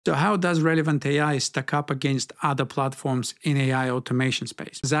So how does Relevant AI stack up against other platforms in AI automation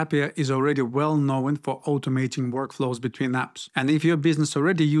space? Zapier is already well known for automating workflows between apps. And if your business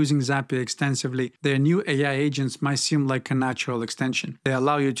already using Zapier extensively, their new AI agents might seem like a natural extension. They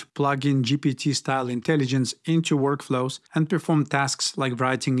allow you to plug in GPT-style intelligence into workflows and perform tasks like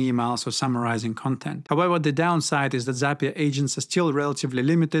writing emails or summarizing content. However, the downside is that Zapier agents are still relatively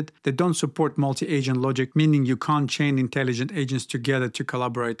limited. They don't support multi-agent logic, meaning you can't chain intelligent agents together to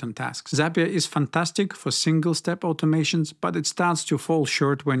collaborate on tasks. Zapier is fantastic for single-step automations, but it starts to fall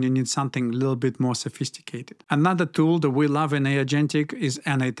short when you need something a little bit more sophisticated. Another tool that we love in Agentic is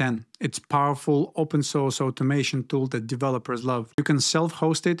n8n. It's a powerful open-source automation tool that developers love. You can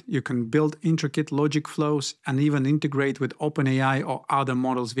self-host it, you can build intricate logic flows, and even integrate with OpenAI or other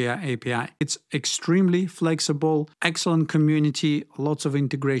models via API. It's extremely flexible, excellent community, lots of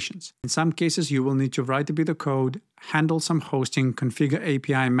integrations. In some cases, you will need to write a bit of code, handle some hosting, configure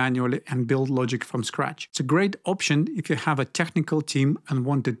API manually, and build logic from scratch. It's a great option if you have a technical team and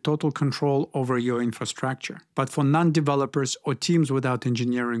wanted total control over your infrastructure. But for non-developers or teams without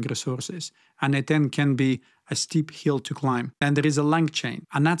engineering resources, n8n can be a steep hill to climb. Then there is a LangChain,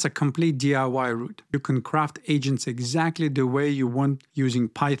 and that's a complete DIY route. You can craft agents exactly the way you want using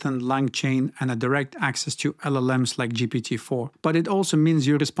Python, LangChain, and a direct access to LLMs like GPT-4. But it also means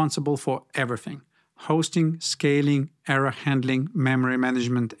you're responsible for everything: hosting, scaling, error handling, memory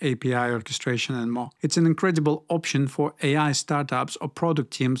management, API orchestration, and more. It's an incredible option for AI startups or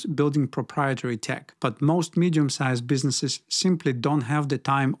product teams building proprietary tech. But most medium-sized businesses simply don't have the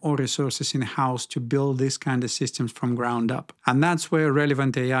time or resources in-house to build these kind of systems from ground up. And that's where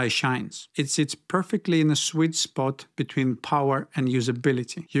Relevant AI shines. It sits perfectly in a sweet spot between power and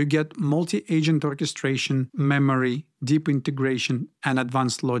usability. You get multi-agent orchestration, memory, deep integration, and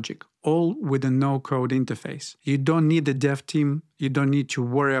advanced logic, all with a no-code interface. You don't need a dev team, you don't need to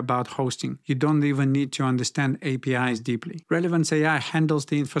worry about hosting, you don't even need to understand APIs deeply. Relevance AI handles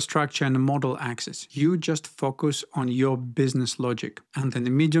the infrastructure and the model access. You just focus on your business logic. And in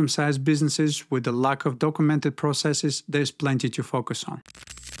the medium-sized businesses with the lack of documented processes, there's plenty to focus on.